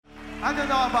I don't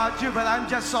know about you, but I'm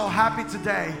just so happy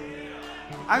today.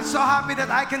 I'm so happy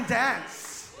that I can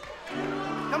dance.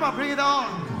 Come on, bring it on.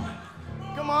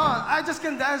 Come on, I just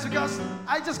can dance because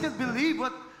I just can't believe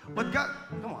what God.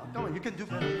 Come on, you can do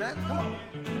better than that.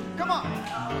 Come on.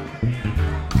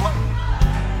 Woo.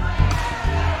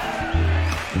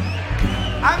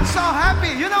 I'm so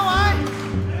happy. You know why?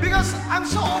 Because I'm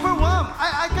so overwhelmed.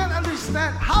 I can't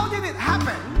understand. How did it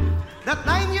happen that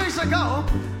 9 years ago,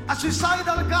 a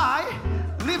suicidal guy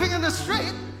living in the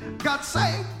street got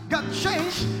saved, got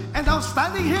changed, and now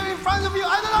standing here in front of you?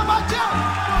 I don't know about you.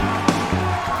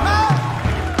 Man,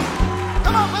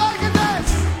 come on, but I can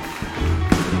dance.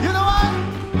 You know why?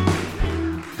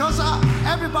 Because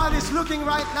everybody's looking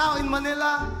right now in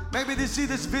Manila. Maybe they see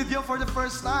this video for the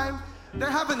first time. They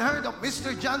haven't heard of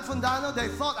Mr. John Fundano. They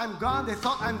thought I'm gone. They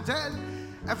thought I'm dead.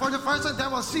 And for the first time, they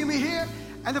will see me here.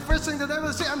 And the first thing that they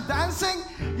will say, I'm dancing.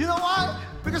 You know why?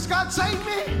 Because God saved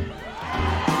me.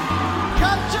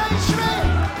 God changed me.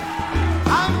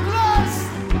 I'm blessed.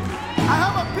 I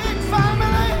have a big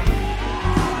family.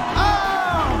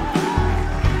 Oh.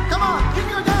 Come on, give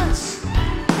your dance.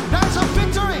 Dance of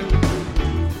victory.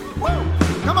 Woo.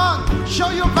 Come on,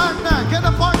 show your partner. Get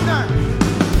a partner.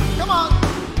 Come on,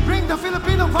 bring the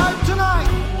Filipino vibe tonight.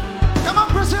 Come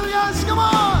on, Brazilians, come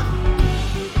on.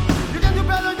 You can do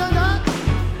better than that.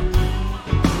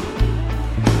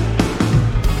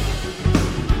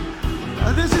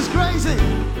 This is crazy.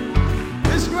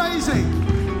 It's crazy.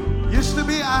 Used to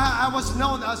be, I was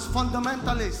known as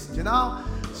fundamentalist, you know,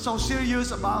 so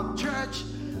serious about church.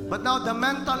 But now the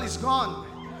mental is gone.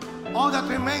 All that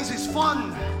remains is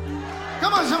fun.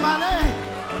 Come on, somebody.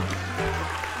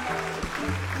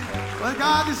 Well,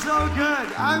 God is so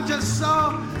good. I'm just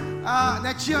so,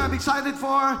 next year I'm excited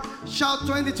for Shout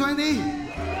 2020.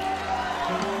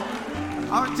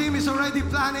 Our team is already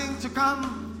planning to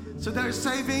come, so they're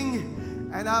saving.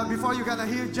 And before you're gonna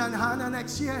hear John Hannah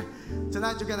next year,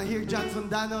 tonight you're gonna hear John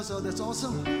Fundano, so that's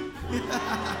awesome.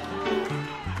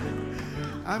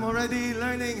 I'm already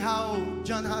learning how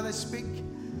John Hannah speak.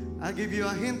 I'll give you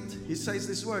a hint. He says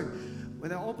this word.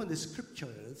 When I open the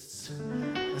scriptures,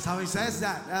 that's how he says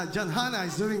that. John Hannah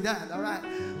is doing that, all right.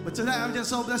 But today I'm just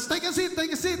so blessed. Take a seat,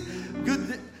 take a seat.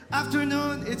 Good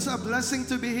afternoon. It's a blessing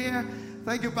to be here.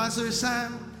 Thank you, Pastor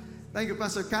Sam. Thank you,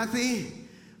 Pastor Kathy.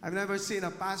 I've never seen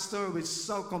a pastor who's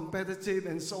so competitive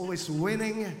and is always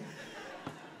winning.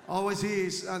 Always he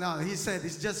said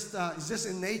it's just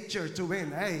in nature to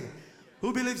win. Hey,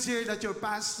 who believes here that your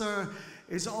pastor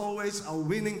is always a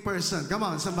winning person? Come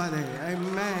on, somebody.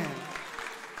 Amen.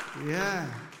 Yeah,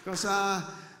 because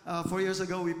 4 years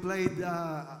ago we played,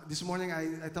 this morning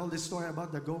I told this story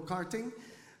about the go-karting,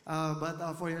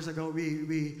 but 4 years ago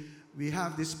we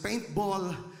have this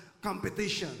paintball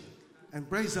competition. And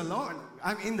praise the Lord,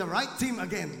 I'm in the right team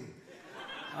again.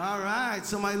 All right,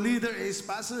 so my leader is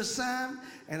Pastor Sam,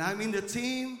 and I'm in the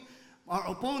team. Our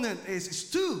opponent is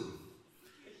Stu,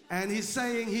 and he's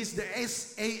saying he's the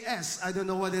SAS. I don't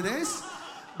know what it is,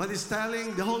 but he's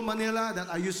telling the whole Manila that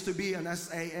I used to be an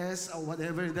SAS or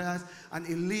whatever it is, an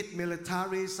elite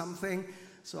military something.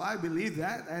 So I believe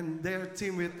that, and their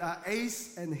team with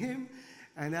Ace and him,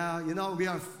 and you know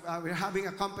we're having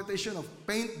a competition of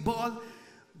paintball.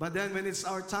 But then when it's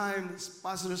our time,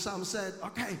 Pastor Sam said,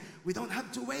 okay, we don't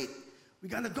have to wait. We're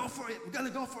going to go for it. We're going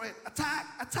to go for it. Attack,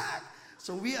 attack.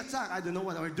 So we attack. I don't know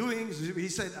what we're doing. He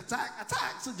said, attack,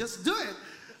 attack. So just do it.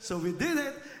 So we did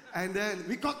it. And then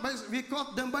we caught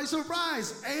them by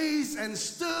surprise. Ace and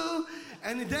Stu.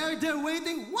 And they're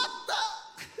waiting. What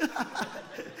the?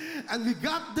 And we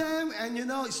got them. And, you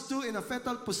know, Stu in a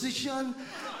fetal position.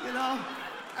 You know.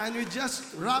 And we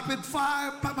just rapid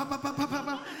fire. Pa, pa, pa, pa, pa, pa,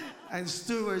 pa. And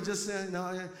Stu, we're just,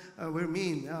 we're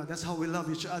mean. That's how we love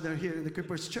each other here in the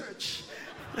Creepers Church.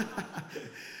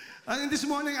 And this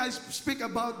morning I speak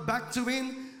about back to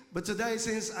win. But today,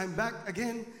 since I'm back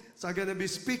again, so I'm going to be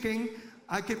speaking,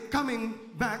 I keep coming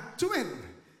back to win.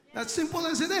 That's simple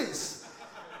as it is.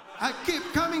 I keep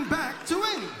coming back to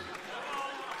win.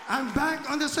 I'm back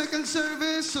on the second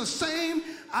service, so same,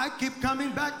 I keep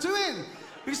coming back to win.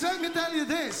 Because let me tell you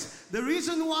this, the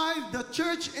reason why the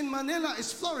church in Manila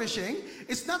is flourishing,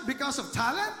 it's not because of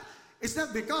talent, it's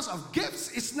not because of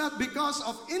gifts, it's not because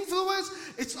of influence,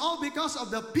 it's all because of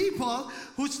the people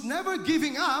who's never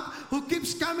giving up, who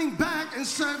keeps coming back and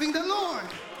serving the Lord.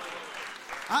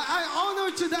 I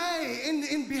honor today,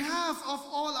 in behalf of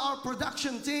all our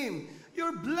production team,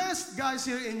 you're blessed guys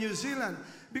here in New Zealand.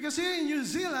 Because here in New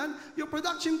Zealand, your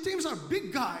production teams are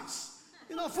big guys,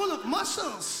 you know, full of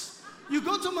muscles. You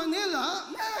go to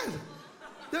Manila, man,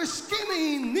 they're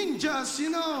skinny ninjas, you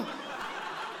know.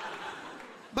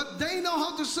 But they know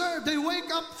how to serve. They wake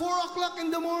up 4 o'clock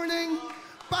in the morning,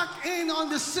 pack in on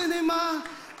the cinema,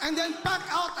 and then pack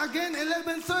out again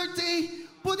 11:30.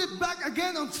 Put it back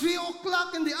again on 3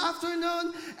 o'clock in the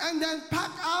afternoon, and then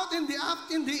pack out in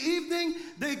the evening.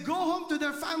 They go home to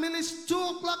their families 2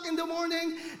 o'clock in the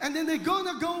morning, and then they're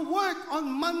gonna go work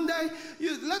on Monday.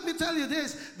 Let me tell you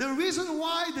this, the reason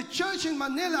why the church in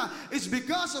Manila is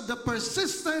because of the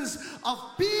persistence of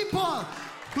people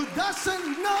who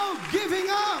doesn't know giving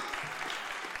up.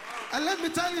 And let me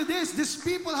tell you this, these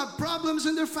people have problems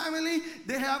in their family.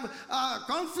 They have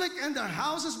conflict in their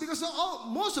houses because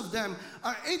most of them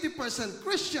are 80%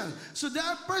 Christian. So they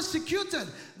are persecuted.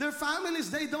 Their families,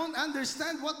 they don't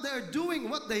understand what they're doing,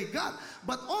 what they got.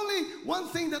 But only one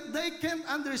thing that they can't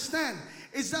understand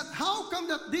is that how come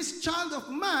that this child of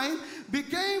mine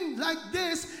became like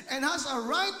this and has a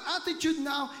right attitude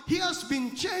now? He has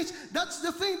been changed. That's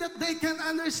the thing that they can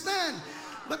understand.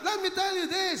 But let me tell you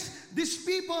this, these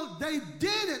people, they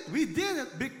did it. We did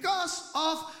it because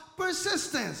of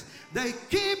persistence. They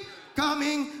keep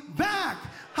coming back.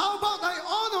 How about I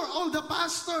honor all the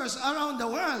pastors around the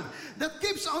world that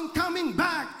keeps on coming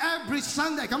back every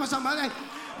Sunday? Come on, somebody.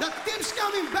 That keeps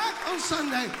coming back on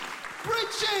Sunday,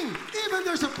 preaching. Even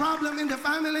there's a problem in the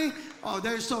family. Oh,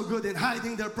 they're so good in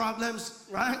hiding their problems,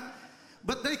 right?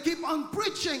 But they keep on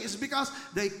preaching. It's because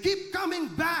they keep coming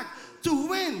back to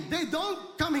win. They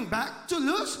don't coming back to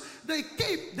lose. They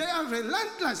are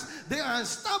relentless. They are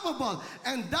unstoppable.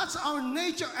 And that's our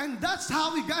nature. And that's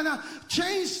how we're gonna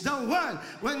change the world.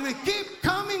 When we keep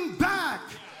coming back,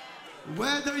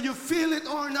 whether you feel it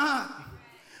or not.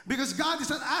 Because God is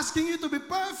not asking you to be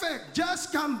perfect.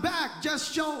 Just come back.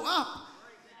 Just show up.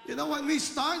 You know, when we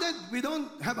started, we don't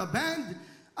have a band.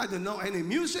 I don't know any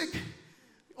music.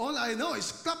 All I know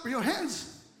is clap your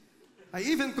hands. I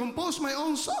even composed my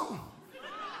own song.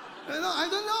 You know, I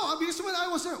don't know, because when I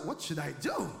was there, what should I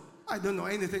do? I don't know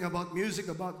anything about music,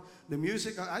 about the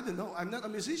music. I don't know. I'm not a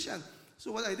musician.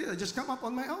 So what I did, I just come up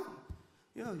on my own.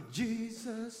 You know,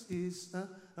 Jesus is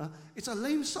it's a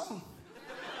lame song.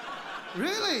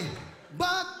 Really?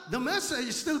 But the message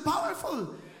is still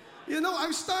powerful. You know, I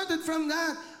started from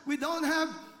that. We don't have,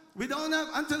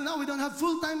 until now, we don't have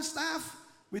full-time staff.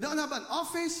 We don't have an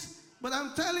office. But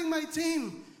I'm telling my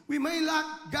team, we may lack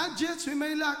gadgets, we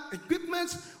may lack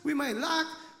equipments, we may lack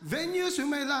venues, we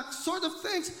may lack sort of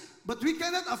things, but we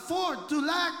cannot afford to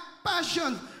lack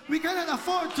passion. We cannot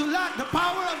afford to lack the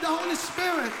power of the Holy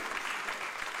Spirit.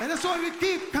 And that's why we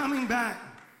keep coming back.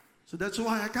 So that's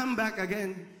why I come back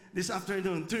again this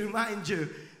afternoon to remind you,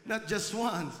 not just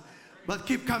once, but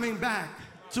keep coming back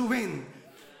to win.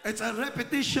 It's a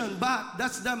repetition, but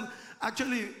that's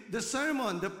actually the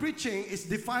sermon, the preaching is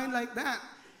defined like that.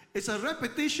 It's a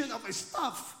repetition of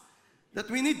stuff that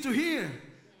we need to hear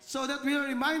so that we are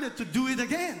reminded to do it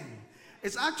again.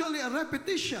 It's actually a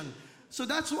repetition. So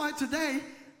that's why today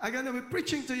I'm going to be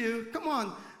preaching to you. Come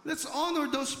on, let's honor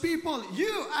those people.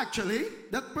 You actually,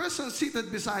 that person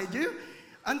seated beside you,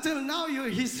 until now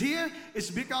he's here, is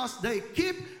because they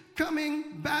keep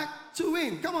coming back to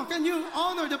win. Come on, can you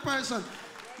honor the person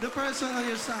on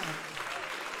your side?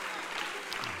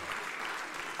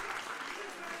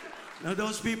 Now,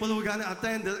 those people who are going to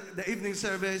attend the evening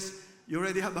service, you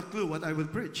already have a clue what I will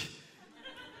preach.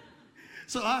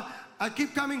 So I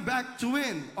keep coming back to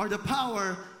win, or the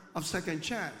power of second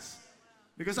chance.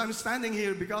 Because I'm standing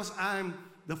here because I'm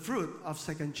the fruit of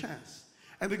second chance.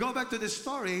 And we go back to the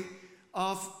story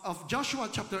of Joshua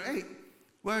chapter 8,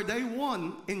 where they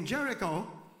won in Jericho,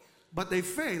 but they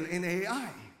failed in Ai.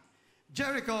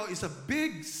 Jericho is a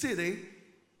big city,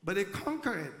 but they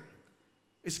conquered it.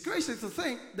 It's crazy to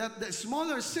think that the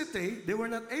smaller city, they were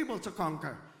not able to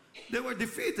conquer. They were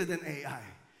defeated in Ai.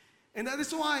 And that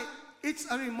is why it's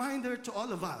a reminder to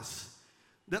all of us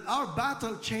that our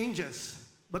battle changes,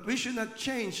 but we should not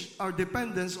change our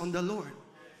dependence on the Lord.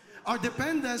 Our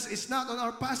dependence is not on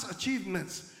our past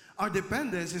achievements. Our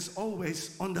dependence is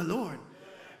always on the Lord.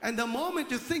 And the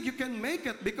moment you think you can make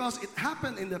it because it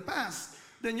happened in the past,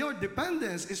 then your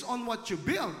dependence is on what you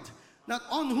build, not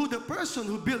on who the person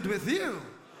who built with you.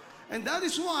 And that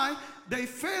is why they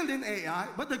failed in Ai.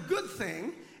 But the good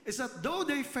thing is that though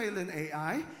they failed in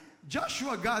Ai,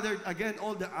 Joshua gathered again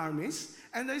all the armies,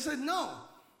 and they said, no,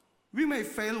 we may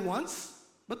fail once,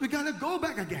 but we're gonna go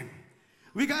back again.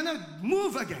 We're gonna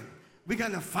move again. We're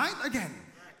gonna fight again.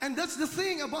 And that's the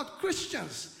thing about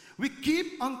Christians. We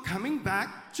keep on coming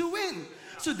back to win.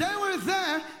 So they were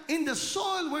there in the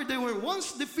soil where they were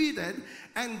once defeated,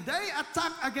 and they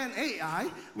attacked again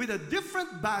Ai with a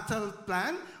different battle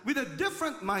plan, with a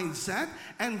different mindset,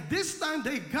 and this time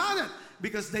they got it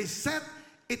because they set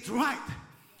it right.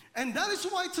 And that is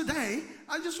why today,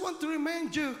 I just want to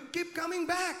remind you, keep coming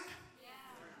back.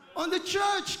 On the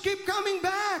church, keep coming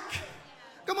back.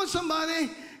 Come on,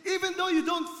 somebody. Even though you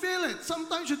don't feel it,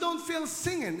 sometimes you don't feel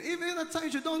singing, even at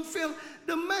times you don't feel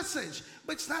the message.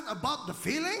 But it's not about the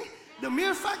feeling. The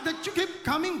mere fact that you keep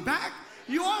coming back,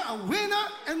 you are a winner,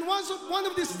 and one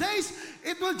of these days,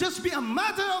 it will just be a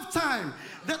matter of time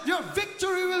that your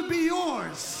victory will be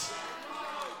yours.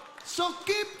 So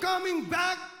keep coming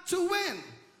back to win.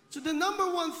 So the number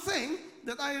one thing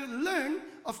that I learned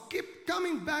of keep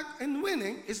coming back and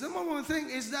winning is the number one thing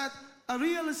is that a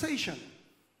realization.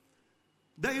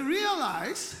 They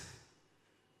realize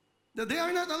that they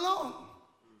are not alone.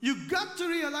 You got to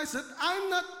realize that I'm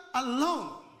not alone.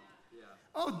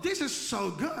 Oh, this is so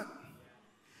good.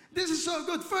 This is so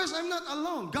good. First, I'm not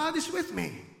alone. God is with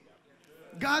me.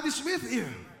 God is with you.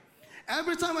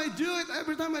 Every time I do it,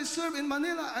 every time I serve in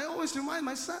Manila, I always remind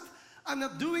myself, I'm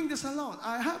not doing this alone.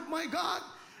 I have my God,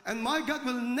 and my God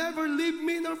will never leave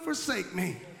me nor forsake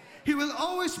me. He will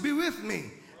always be with me.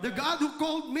 The God who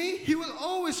called me, He will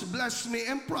always bless me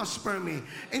and prosper me.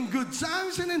 In good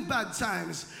times and in bad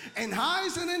times, in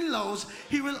highs and in lows,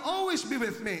 He will always be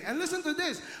with me. And listen to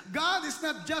this. God is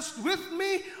not just with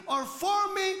me or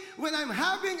for me when I'm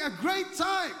having a great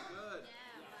time.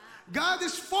 God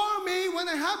is for me when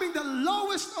I'm having the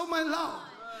lowest of my low.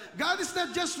 God is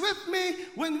not just with me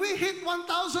when we hit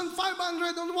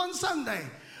 1,500 on one Sunday.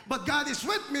 But God is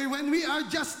with me when we are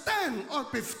just 10 or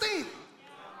 15.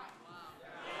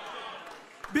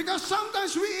 Because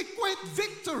sometimes we equate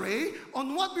victory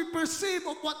on what we perceive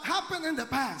of what happened in the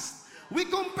past. We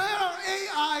compare our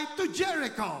Ai to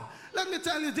Jericho. Let me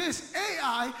tell you this,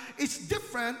 Ai is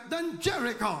different than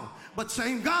Jericho, but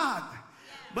same God.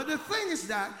 But the thing is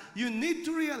that you need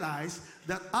to realize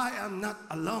that I am not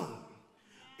alone.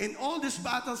 In all these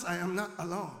battles, I am not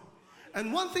alone.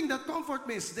 And one thing that comforts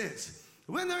me is this.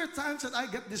 When there are times that I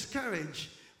get discouraged,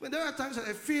 when there are times that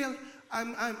I feel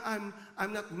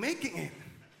I'm not making it,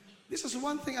 this is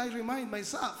one thing I remind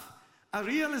myself, a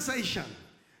realization.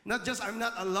 Not just I'm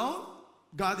not alone,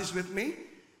 God is with me,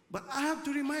 but I have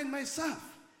to remind myself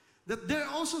that there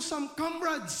are also some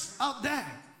comrades out there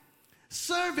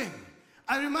serving.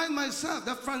 I remind myself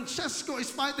that Francesco is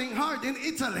fighting hard in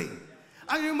Italy.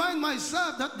 I remind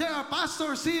myself that there are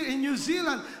pastors here in New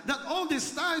Zealand that all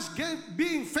these times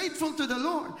being faithful to the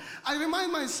Lord. I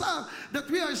remind myself that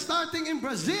we are starting in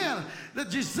Brazil,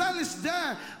 that Giselle is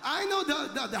there. I know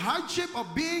the hardship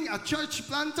of being a church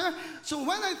planter. So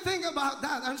when I think about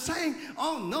that, I'm saying,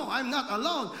 oh no, I'm not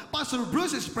alone. Pastor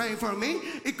Bruce is praying for me.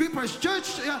 Equippers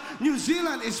Church New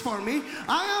Zealand is for me.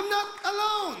 I am not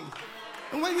alone.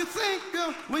 And when you think,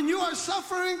 when you are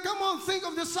suffering, come on, think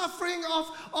of the suffering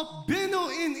of Binu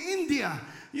in India.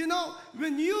 You know,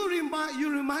 when you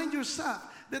remind yourself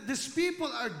that these people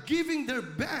are giving their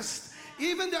best.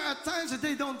 Even there are times that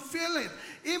they don't feel it.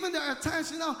 Even there are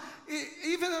times,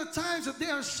 even there are times that they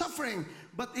are suffering.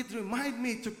 But it reminds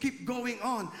me to keep going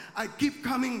on. I keep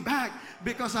coming back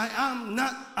because I am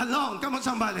not alone. Come on,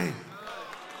 somebody.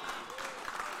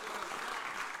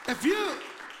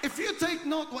 If you take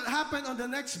note what happened on the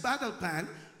next battle plan,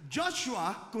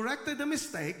 Joshua corrected the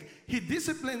mistake. He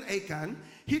disciplined Achan.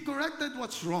 He corrected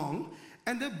what's wrong.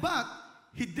 But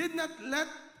he did not let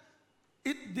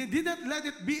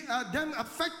it be them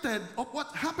affected of what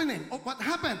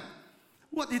happened.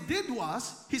 What he did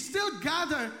was, he still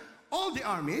gathered all the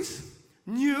armies,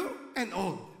 new and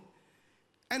old.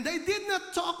 And they did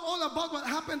not talk all about what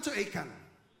happened to Achan.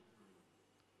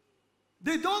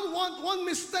 They don't want one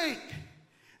mistake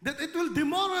that it will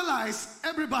demoralize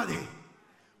everybody.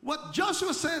 What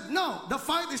Joshua said, no, the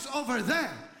fight is over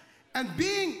there. And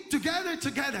being together,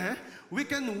 we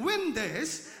can win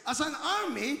this as an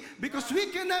army, because we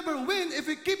can never win if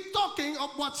we keep talking of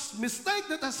what's mistake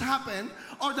that has happened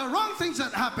or the wrong things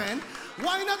that happened.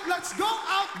 Why not let's go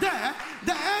out there,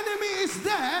 the enemy is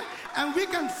there, and we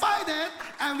can fight it,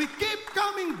 and we keep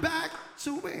coming back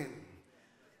to win.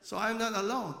 So I'm not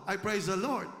alone. I praise the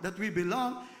Lord that we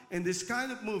belong in this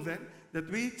kind of movement,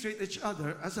 that we treat each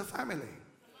other as a family.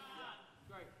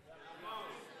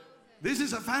 This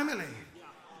is a family.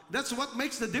 That's what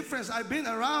makes the difference. I've been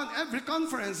around every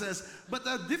conferences, but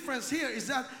the difference here is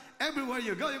that everywhere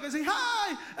you go, you can say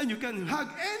hi, and you can hug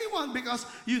anyone because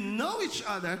you know each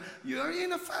other. You are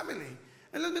in a family.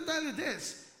 And let me tell you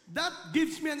this, that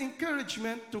gives me an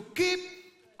encouragement to keep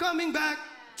coming back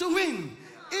to win.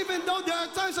 Even though there are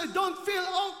times I don't feel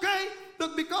okay,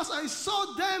 but because I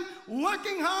saw them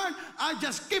working hard, I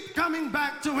just keep coming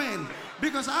back to win.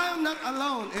 Because I am not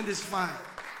alone in this fight.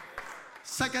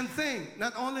 Second thing,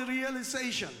 not only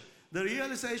realization, The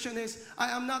realization is,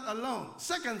 I am not alone.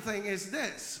 Second thing is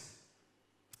this,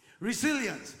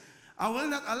 resilience. I will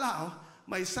not allow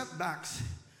my setbacks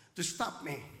to stop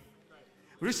me.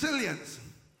 Resilience.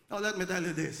 Now let me tell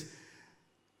you this.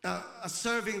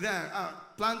 Serving there,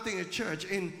 planting a church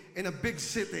in a big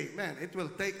city, man, it will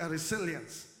take a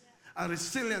resilience. A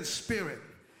resilient spirit.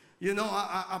 You know,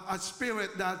 a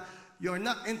spirit that you're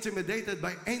not intimidated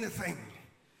by anything.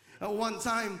 One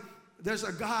time, there's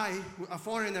a guy, a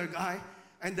foreigner guy,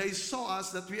 and they saw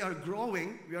us that we are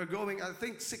growing. We are growing, I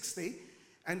think, 60.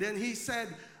 And then he said,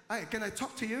 hey, can I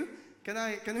talk to you? Can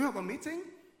we have a meeting?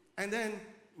 And then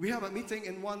we have a meeting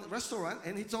in one restaurant,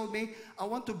 and he told me, I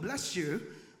want to bless you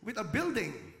with a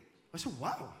building. I said,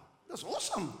 wow, that's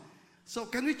awesome. So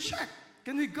can we check?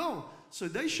 Can we go? So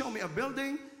they show me a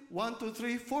building, 1, 2,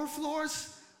 3, 4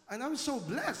 floors. And I'm so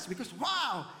blessed because,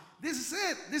 wow, this is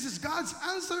it. This is God's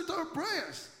answer to our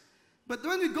prayers. But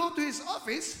when we go to his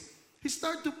office, he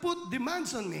started to put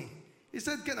demands on me. He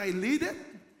said, can I lead it?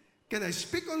 Can I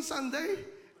speak on Sunday?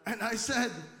 And I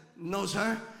said, no,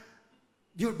 sir.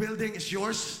 Your building is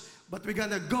yours. But we're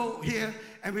going to go here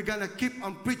and we're going to keep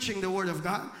on preaching the word of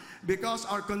God because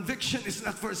our conviction is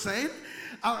not for sale.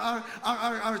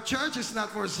 Our church is not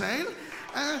for sale.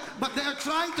 But they are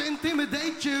trying to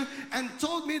intimidate you and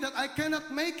told me that I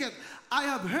cannot make it. I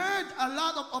have heard a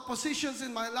lot of oppositions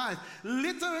in my life,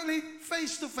 literally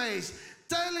face to face,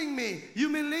 telling me,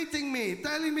 humiliating me,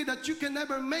 telling me that you can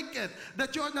never make it,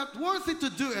 that you are not worthy to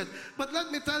do it. But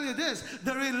let me tell you this,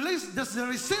 the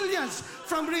resilience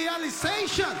from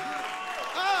realization,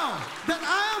 that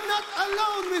I am not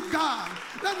alone with God.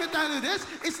 Let me tell you this,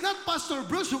 it's not Pastor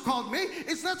Bruce who called me,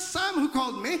 it's not Sam who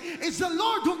called me, it's the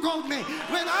Lord who called me.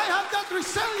 When I have that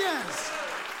resilience,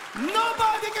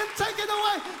 nobody can take it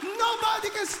away, nobody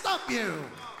can stop you.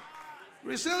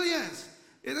 Resilience.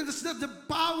 It is the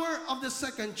power of the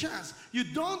second chance. You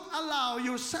don't allow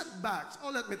your setbacks. Oh,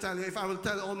 let me tell you, if I will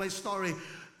tell all my story,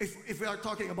 if we are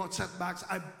talking about setbacks,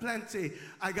 I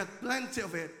got plenty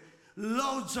of it,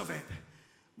 loads of it.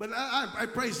 But I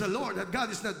praise the Lord that God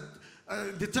is not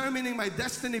determining my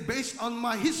destiny based on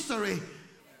my history.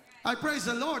 I praise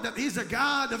the Lord that He's a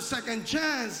God of second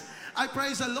chance. I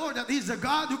praise the Lord that He's a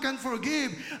God who can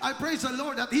forgive. I praise the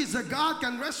Lord that He's a God who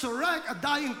can resurrect a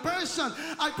dying person.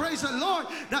 I praise the Lord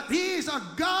that He is a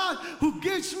God who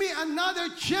gives me another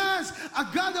chance, a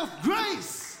God of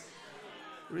grace.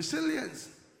 Resilience.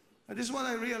 And this is what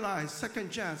I realized,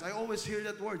 second chance. I always hear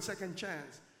that word, second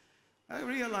chance. I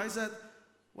realized that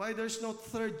why there's no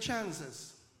third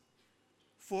chances,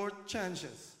 fourth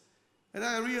chances. And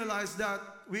I realized that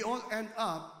we all end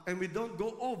up and we don't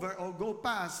go over or go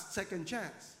past second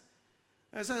chance.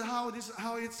 And I said, how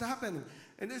it's happening?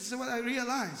 And this is what I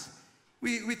realized.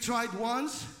 We tried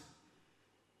once,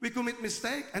 we commit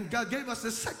mistake, and God gave us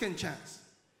the second chance.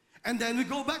 And then we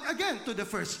go back again to the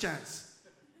first chance.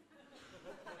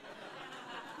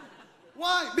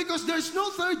 Why? Because there's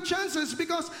no third chances,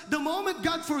 because the moment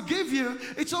God forgives you,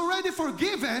 it's already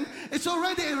forgiven, it's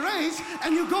already erased,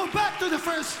 and you go back to the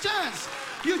first chance.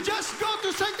 You just go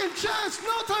to second chance,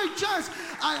 no third chance.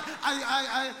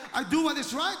 I do what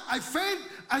is right, I failed,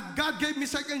 God gave me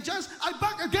second chance, I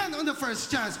back again on the first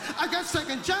chance. I get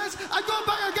second chance, I go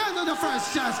back again on the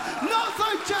first chance. No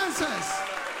third chances.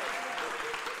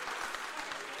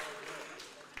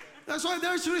 That's why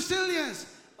there's resilience.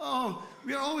 Oh,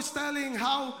 we are always telling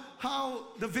how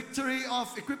the victory of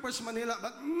Equippers Manila,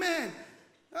 but man,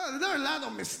 there are a lot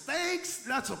of mistakes,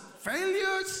 lots of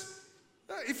failures.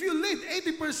 If you lead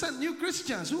 80% new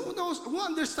Christians, who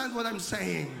understand what I'm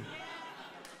saying?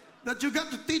 That you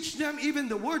got to teach them even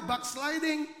the word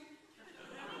backsliding.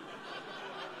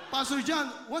 Pastor John,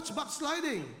 what's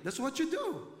backsliding? That's what you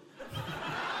do.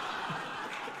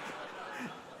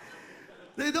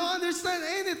 They don't understand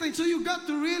anything, so you got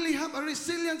to really have a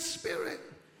resilient spirit.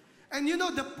 And you know,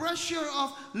 the pressure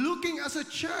of looking as a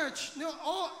church, you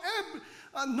know,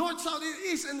 north, south,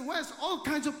 east, and west, all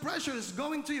kinds of pressure is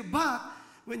going to you. But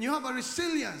when you have a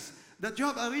resilience, that you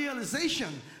have a realization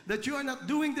that you are not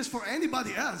doing this for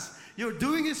anybody else, you're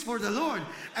doing this for the Lord,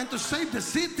 and to save the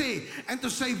city, and to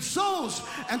save souls,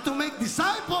 and to make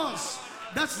disciples.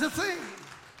 That's the thing.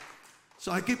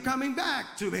 So I keep coming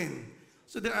back to Him.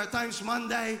 So there are times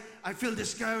Monday, I feel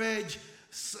discouraged.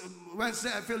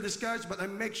 Wednesday, I feel discouraged, but I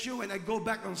make sure when I go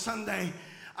back on Sunday,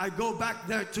 I go back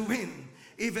there to win.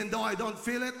 Even though I don't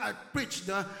feel it, I preach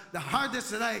the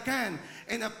hardest that I can,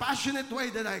 in a passionate way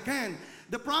that I can.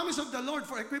 The promise of the Lord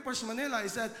for Equippers Manila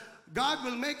is that God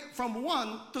will make from 1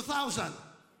 to 1,000.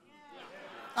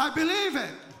 I believe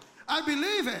it. I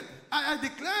believe it. I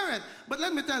declare it. But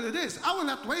let me tell you this. I will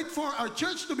not wait for our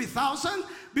church to be 1,000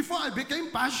 before I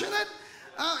became passionate.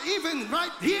 Even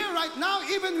right here, right now,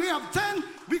 even we have 10,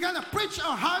 we're going to preach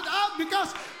our heart out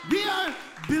because we are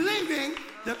believing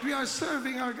that we are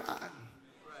serving our God.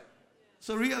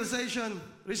 So realization,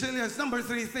 resilience. Number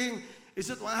 3 thing is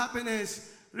that what happened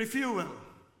is refuel.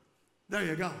 There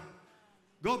you go.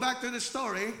 Go back to the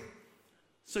story.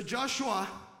 So Joshua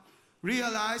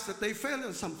realized that they failed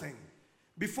on something.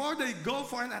 Before they go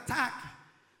for an attack,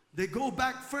 they go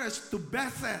back first to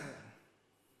Bethel.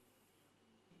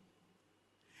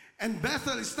 And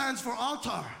Bethel stands for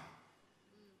altar.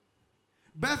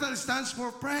 Bethel stands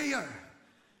for prayer.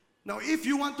 Now, if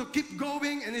you want to keep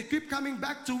going and you keep coming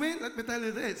back to win, let me tell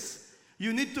you this.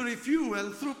 You need to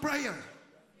refuel through prayer.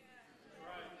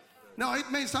 Now,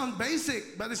 it may sound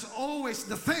basic, but it's always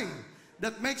the thing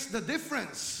that makes the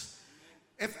difference.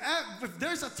 If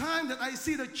there's a time that I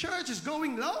see the church is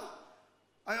going low,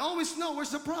 I always know where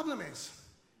the problem is.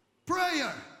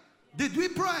 Prayer. Did we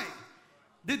pray?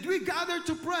 Did we gather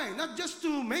to pray? Not just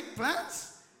to make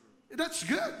plans. That's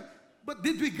good. But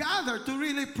did we gather to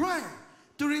really pray?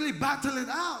 To really battle it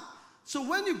out? So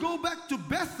when you go back to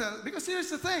Bethel, because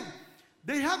here's the thing.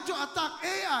 They have to attack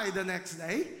Ai the next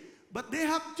day, but they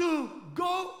have to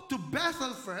go to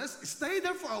Bethel first, stay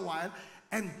there for a while,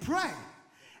 and pray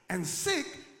and seek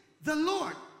the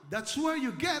Lord. That's where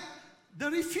you get the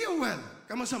refuel.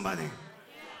 Come on, somebody.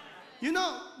 You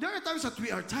know, there are times that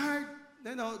we are tired.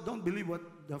 You know, don't believe what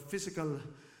the physical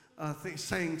thing is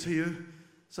saying to you.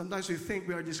 Sometimes we think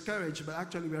we are discouraged, but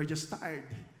actually we are just tired.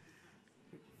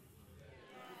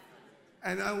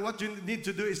 And what you need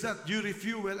to do is that you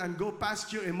refuel and go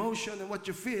past your emotion and what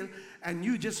you feel, and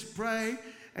you just pray,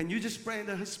 and you just pray in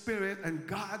the Spirit, and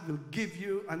God will give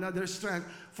you another strength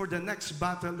for the next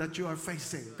battle that you are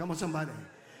facing. Come on, somebody.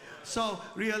 So,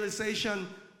 realization,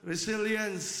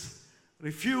 resilience,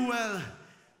 refuel,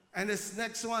 and this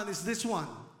next one is this one.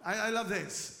 I love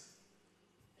this.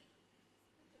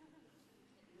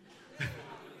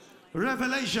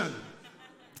 Revelation.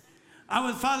 I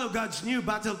will follow God's new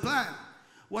battle plan.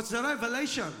 What's the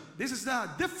revelation? This is the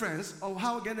difference of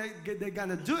how they're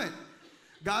gonna do it.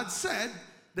 God said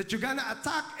that you're gonna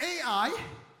attack Ai,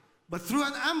 but through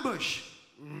an ambush.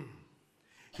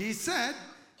 He said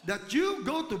that you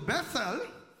go to Bethel,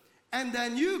 and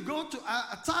then you go to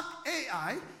attack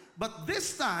Ai, but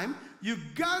this time you're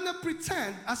gonna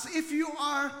pretend as if you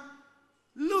are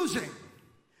losing.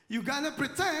 You're gonna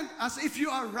pretend as if you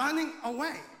are running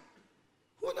away.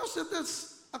 Who knows that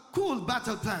that's a cool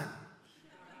battle plan?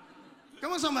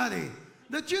 Come on, somebody.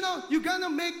 That, you know, you're gonna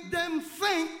make them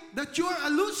think that you're a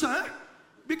loser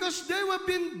because they have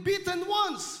been beaten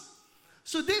once.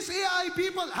 So these Ai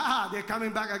people, they're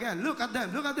coming back again. Look at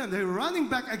them, look at them. They're running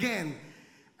back again.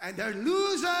 And they're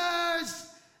losers.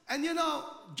 And you know,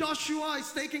 Joshua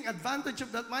is taking advantage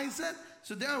of that mindset.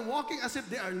 So they are walking as if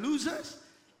they are losers.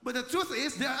 But the truth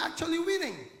is, they are actually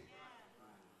winning.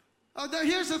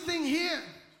 Here's the thing here.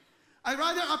 I'd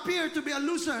rather appear to be a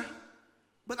loser,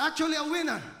 but actually a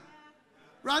winner,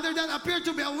 rather than appear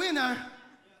to be a winner,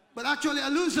 but actually a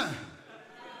loser.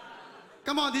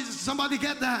 Come on, did somebody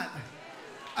get that?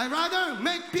 I'd rather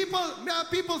make people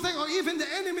think, or even the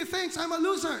enemy thinks I'm a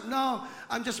loser. No,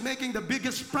 I'm just making the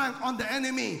biggest prank on the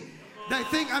enemy. They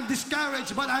think I'm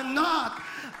discouraged, but I'm not.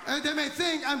 They may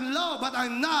think I'm low, but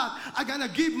I'm not. I'm gonna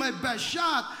give my best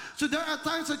shot. So there are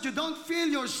times that you don't feel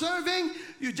you're serving,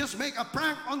 you just make a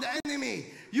prank on the enemy.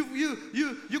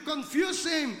 You confuse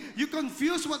him, you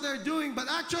confuse what they're doing, but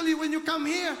actually when you come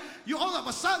here, you all of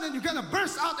a sudden you're gonna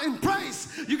burst out in praise.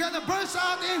 You're gonna burst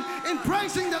out in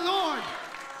praising the Lord.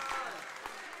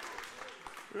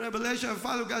 Revelation,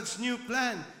 follow God's new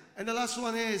plan. And the last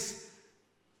one is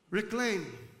reclaim.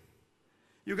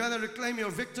 You gotta reclaim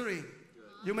your victory.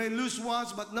 You may lose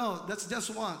once, but no, that's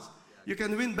just once. You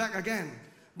can win back again.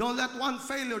 Don't let one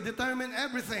failure determine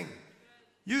everything.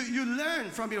 You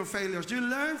learn from your failures. You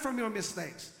learn from your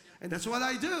mistakes. And that's what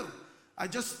I do. I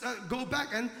just go back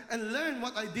and learn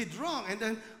what I did wrong, and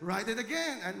then write it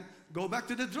again and go back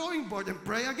to the drawing board and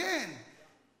pray again.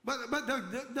 But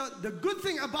the good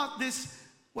thing about this,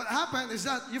 what happened is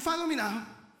that, you follow me now?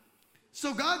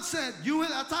 So God said, you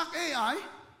will attack Ai,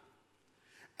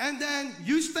 and then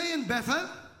you stay in Bethel,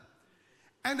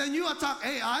 and then you attack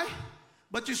Ai,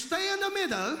 but you stay in the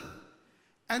middle,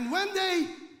 and when they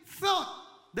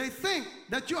think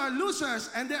that you are losers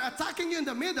and they're attacking you in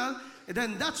the middle,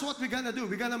 then that's what we're gonna do.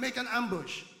 We're gonna make an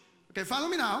ambush. Okay, follow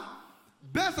me now.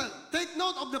 Bethel, take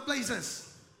note of the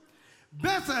places.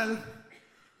 Bethel,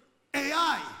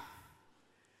 Ai.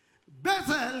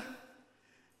 Bethel,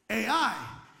 Ai.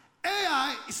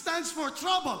 Ai stands for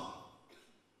trouble.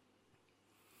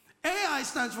 AI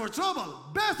stands for trouble.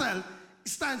 Bethel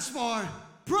stands for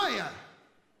prayer.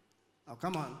 Oh,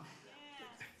 come on.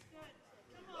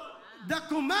 The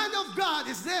command of God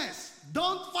is this: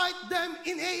 don't fight them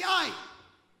in AI.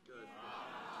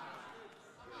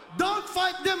 Don't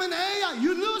fight them in AI.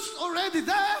 You lose already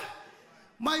there.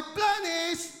 My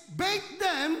plan is bait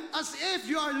them as if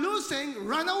you are losing,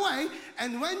 run away,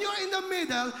 and when you're in the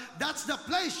middle, that's the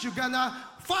place you're gonna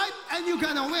fight and you're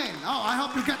gonna win. Oh, I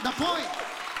hope you get the point.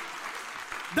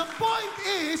 The point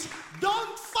is,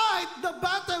 don't fight the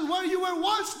battle where you were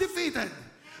once defeated.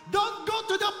 Don't go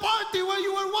to the party where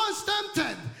you were once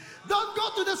tempted. Don't go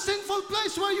to the sinful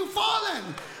place where you've fallen.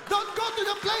 Don't go to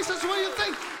the places where you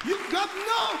think you got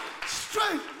no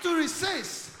strength to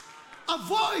resist.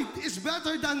 Avoid is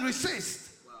better than resist.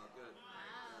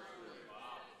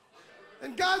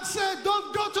 And God said,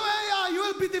 don't go to AI. You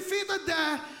will be defeated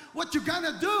there. What you're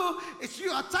gonna do is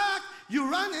you attack, you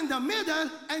run in the middle,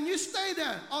 and you stay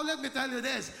there. Oh, let me tell you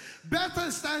this. Bethel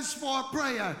stands for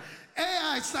prayer.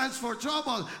 AI stands for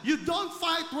trouble. You don't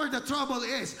fight where the trouble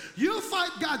is. You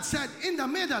fight, God said, in the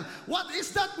middle. What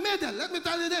is that middle? Let me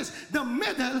tell you this. The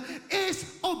middle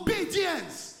is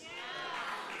obedience.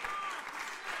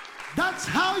 That's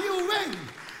how you win.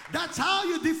 That's how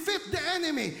you defeat the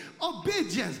enemy.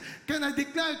 Obedience. Can I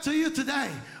declare to you today?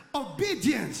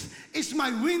 Obedience is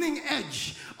my winning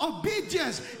edge.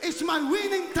 Obedience is my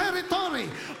winning territory.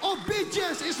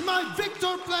 Obedience is my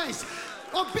victor place.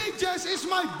 Obedience is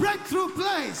my breakthrough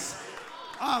place.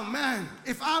 Oh man,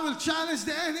 if I will challenge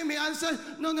the enemy, I'll say,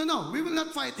 no, we will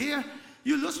not fight here.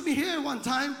 You lost me here one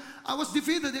time. I was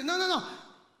defeated. No.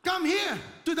 Come here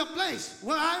to the place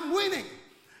where I'm winning.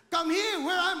 Come here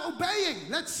where I'm obeying.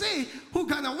 Let's see who's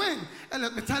gonna win. And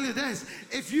let me tell you this,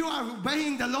 if you are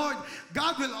obeying the Lord,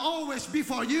 God will always be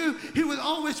for you. He will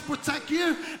always protect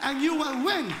you, and you will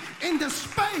win in the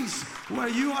space where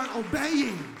you are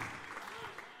obeying.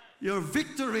 Your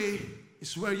victory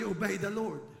is where you obey the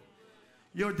Lord.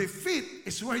 Your defeat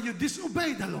is where you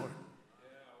disobey the Lord.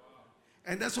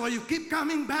 And that's why you keep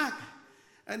coming back.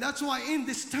 And that's why in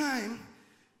this time,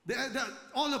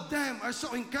 all of them are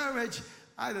so encouraged.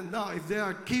 I don't know if they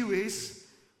are Kiwis.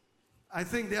 I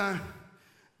think they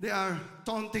are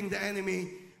taunting the enemy,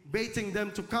 baiting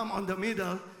them to come on the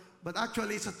middle. But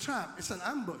actually it's a trap. It's an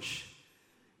ambush.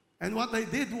 And what they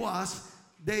did was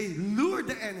they lured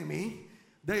the enemy.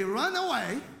 They ran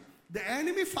away, the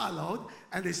enemy followed,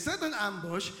 and they set an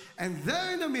ambush, and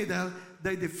there in the middle,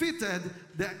 they defeated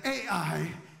the AI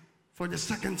for the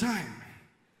second time.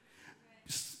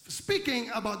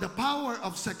 Speaking about the power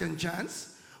of second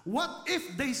chance, what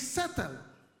if they settle?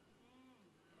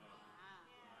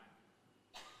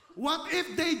 What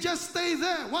if they just stay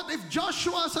there? What if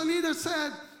Joshua as a leader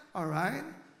said, all right,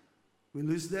 we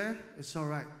lose there, it's all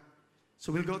right.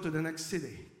 So we'll go to the next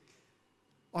city.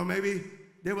 Or maybe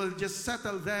they will just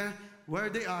settle there where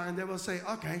they are, and they will say,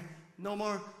 okay, no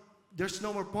more, there's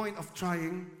no more point of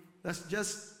trying. Let's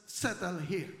just settle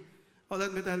here. Oh,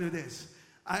 let me tell you this.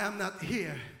 I am not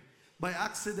here by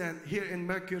accident here in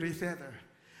Mercury Theater.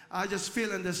 I just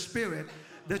feel in the spirit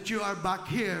that you are back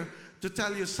here to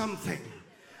tell you something.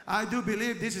 I do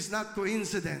believe this is not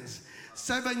coincidence.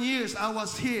 7 years I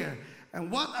was here.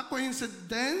 And what a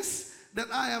coincidence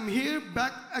that I am here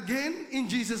back again in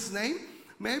Jesus' name.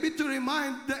 Maybe to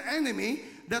remind the enemy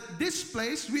that this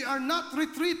place, we are not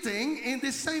retreating in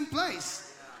this same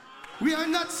place. We are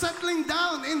not settling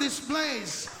down in this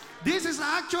place. This is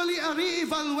actually a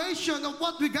re-evaluation of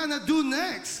what we're gonna do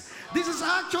next. This is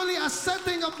actually a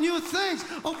setting of new things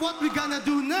of what we're gonna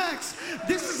do next.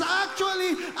 This is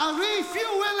actually a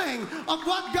refueling of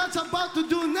what God's about to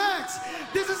do next.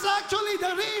 This is actually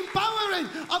the re-empowering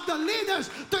of the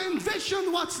leaders to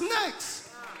envision what's next.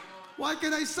 Why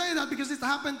can I say that? Because it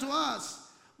happened to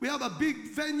us. We have a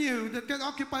big venue that can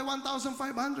occupy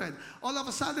 1,500. All of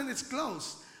a sudden, it's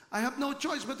closed. I have no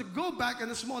choice but to go back in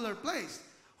a smaller place.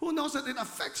 Who knows that it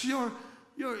affects your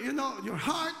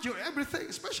heart, your everything,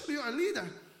 especially your leader.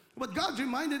 But God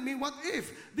reminded me, what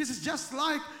if this is just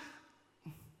like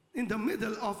in the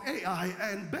middle of AI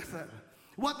and Bethel?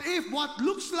 What if what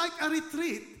looks like a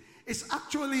retreat is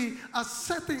actually a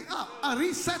setting up, a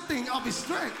resetting of his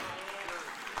strength?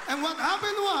 And what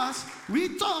happened was,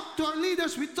 we talked to our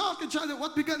leaders, we talked to each other,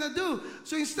 what we're going to do.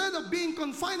 So instead of being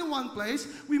confined in one place,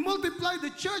 we multiply the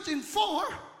church in 4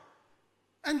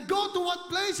 and go to what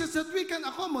places that we can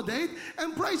accommodate.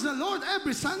 And praise the Lord,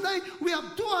 every Sunday we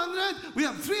have 200, we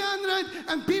have 300,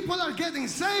 and people are getting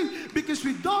saved because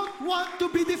we don't want to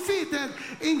be defeated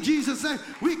in Jesus' name.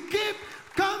 We keep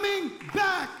coming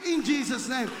back in Jesus'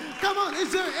 name. Come on,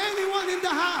 is there anyone in the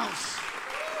house?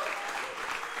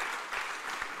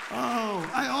 Oh,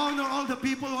 I honor the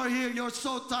people who are here, you're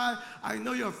so tired. I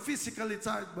know you're physically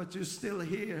tired, but you're still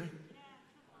here.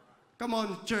 Come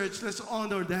on, church, let's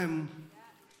honor them.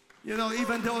 You know,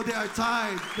 even though they are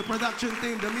tired, the production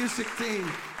team, the music team,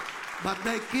 but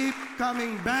they keep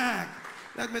coming back.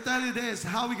 Let me tell you this,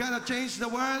 how we gonna change the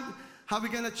world, how we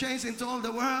gonna change into all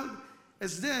the world,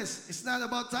 is this. It's not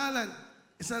about talent.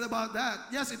 It's not about that.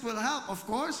 Yes, it will help, of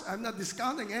course. I'm not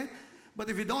discounting it. But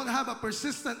if you don't have a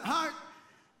persistent heart,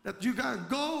 that you gotta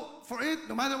go for it,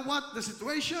 no matter what the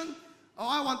situation. Oh,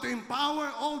 I want to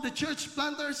empower all the church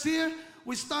planters here.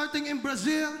 We're starting in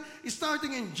Brazil, it's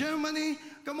starting in Germany.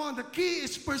 Come on, the key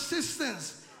is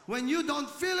persistence. When you don't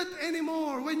feel it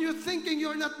anymore, when you're thinking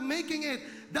you're not making it,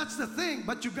 that's the thing.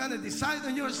 But you gotta decide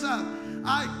on yourself.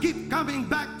 I keep coming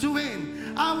back to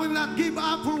win. I will not give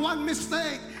up for one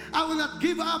mistake. I will not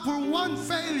give up for one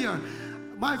failure.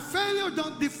 My failure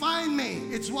don't define me.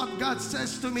 It's what God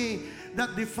says to me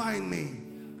that define me.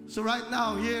 So right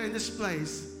now, here in this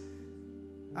place,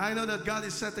 I know that God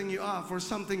is setting you up for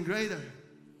something greater.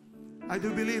 I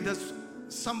do believe that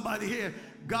somebody here,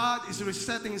 God is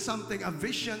resetting something, a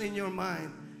vision in your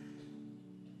mind.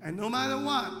 And no matter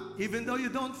what, even though you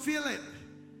don't feel it,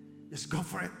 just go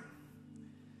for it.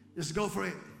 Just go for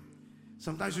it.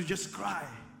 Sometimes you just cry.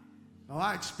 Oh,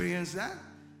 I experienced that.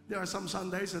 There are some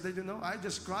Sundays that, you know, I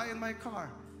just cry in my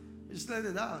car. Just let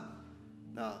it out.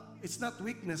 No, it's not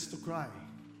weakness to cry,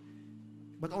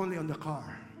 but only on the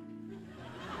car.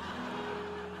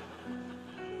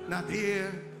 Not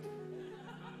here.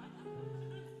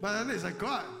 But at least I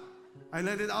cry. I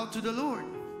let it out to the Lord.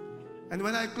 And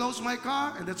when I close my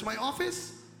car, and that's my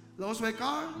office, close my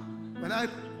car, when I,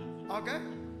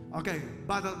 okay,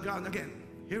 battleground again.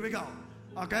 Here we go.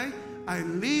 Okay? I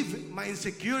leave my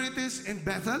insecurities in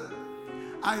Bethel.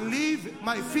 I leave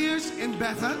my fears in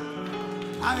Bethel.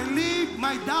 I leave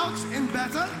my doubts in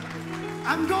Bethel.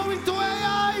 I'm going to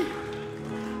AI.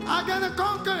 I'm gonna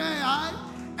conquer AI.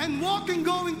 And walking,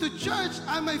 going to church,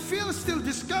 I may feel still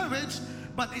discouraged,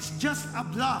 but it's just a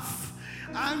bluff.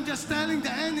 I'm just telling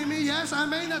the enemy, yes, I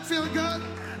may not feel good.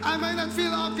 I may not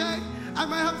feel okay. I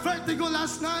may have vertigo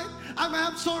last night. I may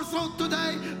have sore throat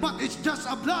today, but it's just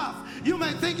a bluff. You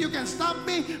may think you can stop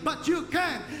me, but you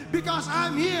can't, because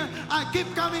I'm here. I keep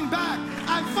coming back.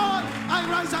 I fall, I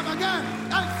rise up again.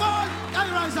 I fall, I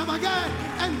rise up again.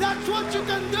 And that's what you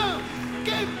can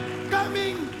do. Keep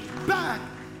coming back.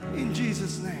 In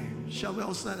Jesus' name. Shall we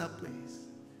all stand up, please?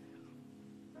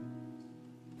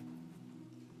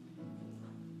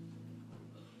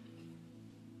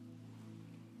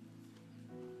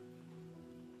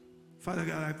 Father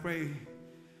God, I pray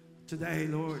today,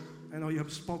 Lord, I know you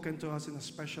have spoken to us in a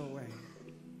special way.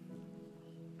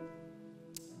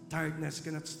 Tiredness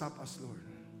cannot stop us, Lord.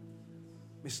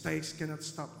 Mistakes cannot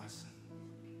stop us.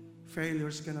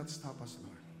 Failures cannot stop us,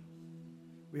 Lord.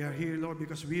 We are here, Lord,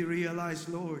 because we realize,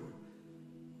 Lord,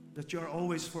 that you are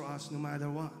always for us no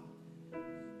matter what.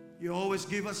 You always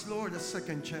give us, Lord, a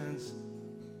second chance.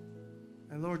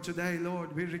 And Lord, today,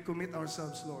 Lord, we recommit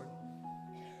ourselves, Lord.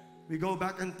 We go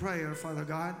back in prayer, Father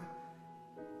God,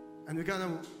 and we're going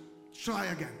to try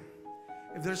again.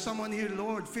 If there's someone here,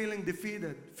 Lord, feeling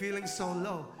defeated, feeling so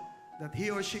low that he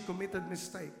or she committed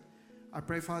mistake, I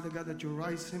pray, Father God, that you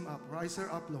rise him up, rise her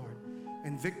up, Lord,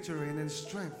 in victory and in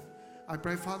strength. I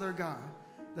pray, Father God,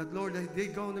 that, Lord, they're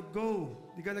going to go,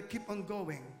 they're going to keep on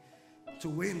going to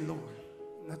win, Lord,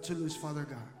 not to lose, Father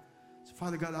God. So,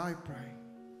 Father God, I pray,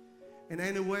 in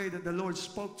any way that the Lord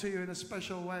spoke to you in a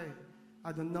special way,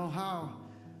 I don't know how,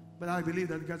 but I believe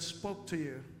that God spoke to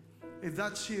you. If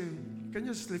that's you, can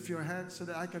you just lift your hand so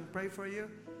that I can pray for you?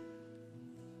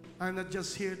 I'm not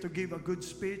just here to give a good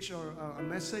speech or a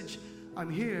message. I'm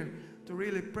here to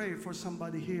really pray for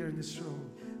somebody here in this room.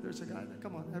 There's a guy there.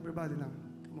 Come on, everybody now.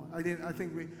 Come on. I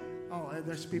think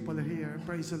there's people here.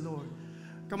 Praise the Lord.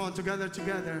 Come on,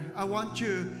 together. I want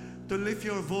you to lift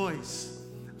your voice.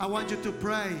 I want you to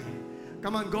pray.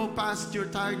 Come on, go past your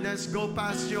tiredness. Go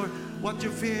past what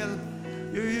you feel.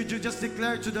 You just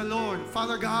declare to the Lord,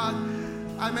 Father God,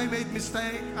 I may make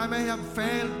mistake. I may have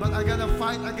failed, but I gotta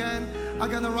fight again. I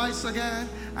gotta rise again.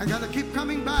 I gotta keep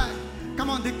coming back. Come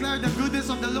on, declare the goodness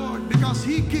of the Lord, because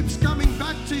He keeps coming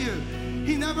back to you.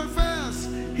 He never fails.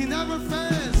 He never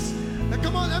fails. Now,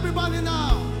 come on, everybody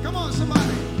now. Come on,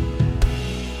 somebody.